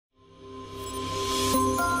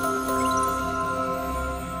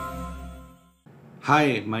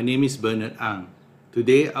Hi, my name is Bernard Ang.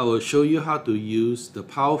 Today I will show you how to use the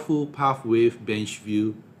powerful PathWave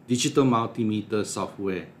BenchVue digital multimeter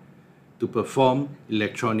software to perform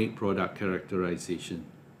electronic product characterization.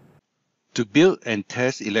 To build and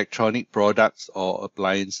test electronic products or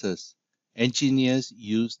appliances, engineers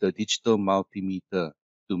use the digital multimeter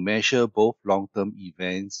to measure both long-term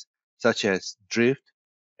events such as drift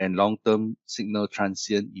and long-term signal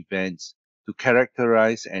transient events to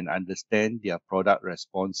characterize and understand their product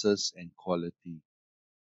responses and quality.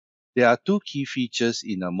 There are two key features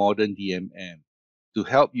in a modern DMM to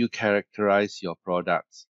help you characterize your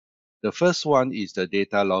products. The first one is the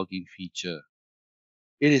data logging feature.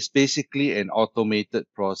 It is basically an automated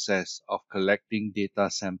process of collecting data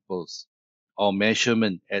samples or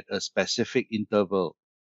measurement at a specific interval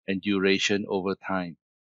and duration over time.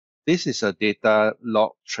 This is a data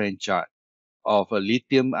log trend chart of a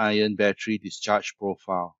lithium-ion battery discharge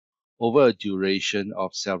profile over a duration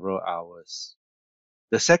of several hours.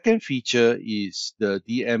 The second feature is the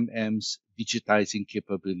DMM's digitizing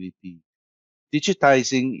capability.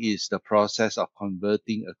 Digitizing is the process of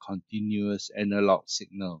converting a continuous analog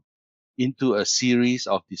signal into a series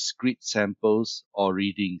of discrete samples or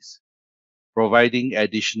readings, providing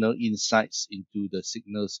additional insights into the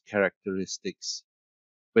signal's characteristics.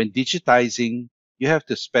 When digitizing, you have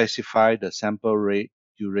to specify the sample rate,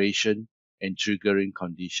 duration, and triggering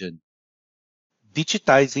condition.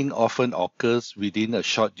 Digitizing often occurs within a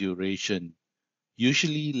short duration,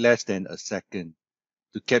 usually less than a second,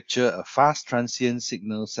 to capture a fast transient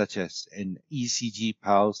signal such as an ECG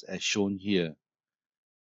pulse as shown here.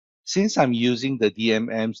 Since I'm using the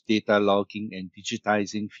DMM's data logging and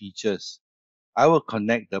digitizing features, I will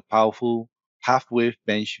connect the powerful PathWave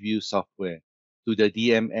BenchVue software to the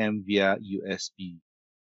DMM via USB.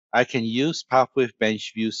 I can use PathWave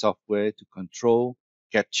BenchVue software to control,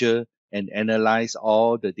 capture, and analyze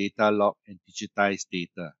all the data log and digitized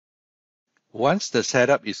data. Once the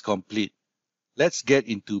setup is complete, let's get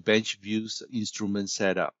into BenchVue's instrument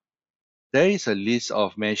setup. There is a list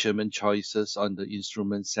of measurement choices on the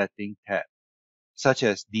Instrument Setting tab, such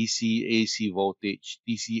as DC-AC voltage,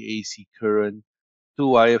 DC-AC current,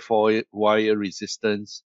 two-wire, four-wire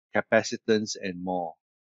resistance, capacitance, and more.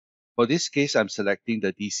 For this case, I'm selecting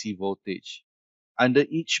the DC voltage. Under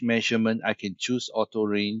each measurement, I can choose auto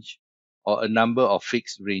range or a number of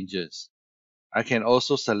fixed ranges. I can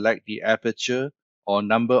also select the aperture or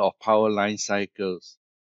number of power line cycles,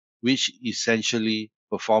 which essentially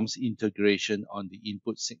performs integration on the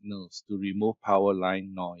input signals to remove power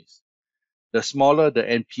line noise. The smaller the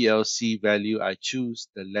NPLC value I choose,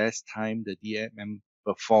 the less time the DMM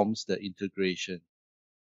performs the integration.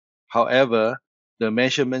 However, the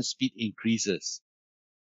measurement speed increases.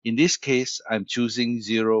 In this case, I'm choosing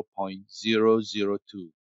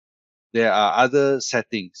 0.002. There are other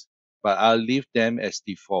settings, but I'll leave them as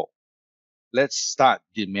default. Let's start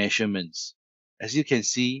the measurements. As you can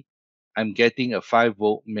see, I'm getting a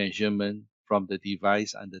 5-volt measurement from the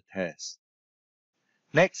device under test.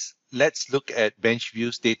 Next, let's look at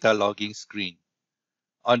BenchVue's data logging screen.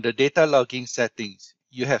 On the data logging settings,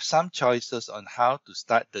 you have some choices on how to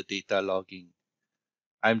start the data logging.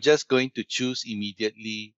 I'm just going to choose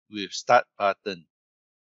immediately with Start button.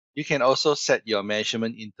 You can also set your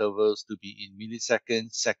measurement intervals to be in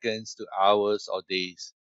milliseconds, seconds to hours or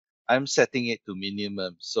days. I'm setting it to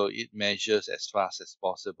minimum so it measures as fast as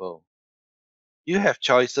possible. You have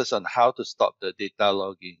choices on how to stop the data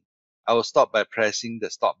logging. I will stop by pressing the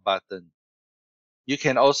stop button. You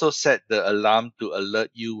can also set the alarm to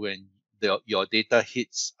alert you when your data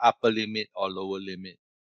hits upper limit or lower limit.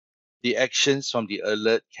 The actions from the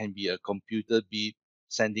alert can be a computer beep,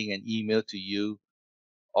 sending an email to you,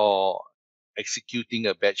 or executing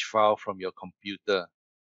a batch file from your computer.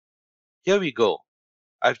 Here we go.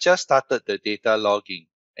 I've just started the data logging,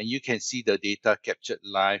 and you can see the data captured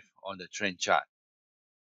live on the trend chart.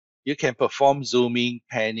 You can perform zooming,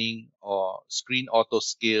 panning, or screen auto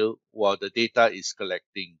scale while the data is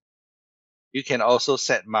collecting. You can also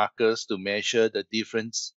set markers to measure the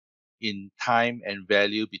difference in time and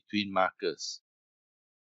value between markers.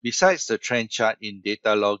 Besides the trend chart in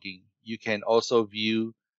data logging, you can also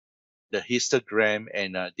view the histogram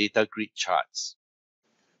and data grid charts.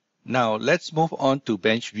 Now let's move on to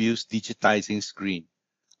BenchVue's digitizing screen.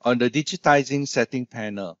 On the digitizing setting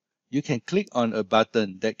panel, you can click on a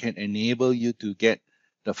button that can enable you to get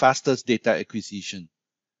the fastest data acquisition.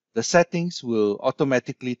 The settings will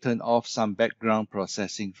automatically turn off some background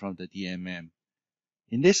processing from the DMM.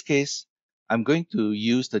 In this case, I'm going to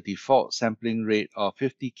use the default sampling rate of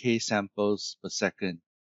 50K samples per second.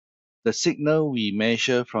 The signal we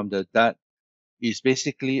measure from the DUT is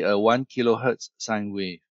basically a 1 kHz sine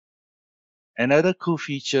wave. Another cool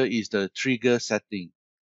feature is the trigger setting,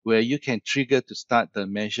 where you can trigger to start the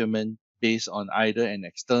measurement based on either an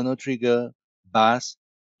external trigger, bus,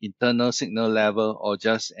 internal signal level, or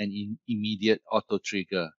just an immediate auto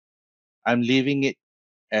trigger. I'm leaving it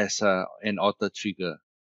as an auto trigger.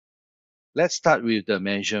 Let's start with the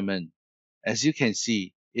measurement. As you can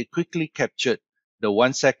see, it quickly captured the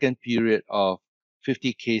 1 second period of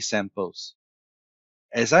 50K samples.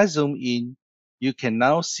 As I zoom in, you can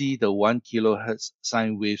now see the 1 kHz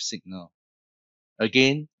sine wave signal.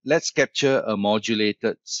 Again, let's capture a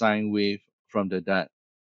modulated sine wave from the dot.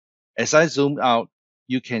 As I zoom out,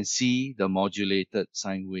 you can see the modulated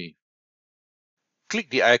sine wave. Click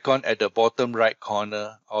the icon at the bottom right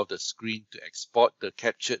corner of the screen to export the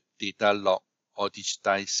captured data log or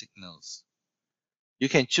digitized signals. You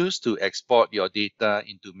can choose to export your data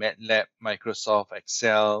into MATLAB, Microsoft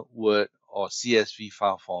Excel, Word, or CSV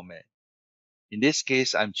file format. In this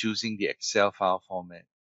case, I'm choosing the Excel file format.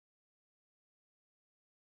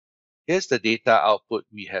 Here's the data output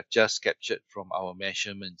we have just captured from our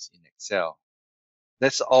measurements in Excel.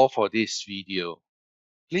 That's all for this video.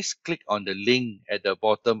 Please click on the link at the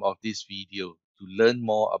bottom of this video to learn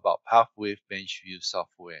more about PathWave BenchVue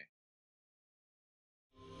software.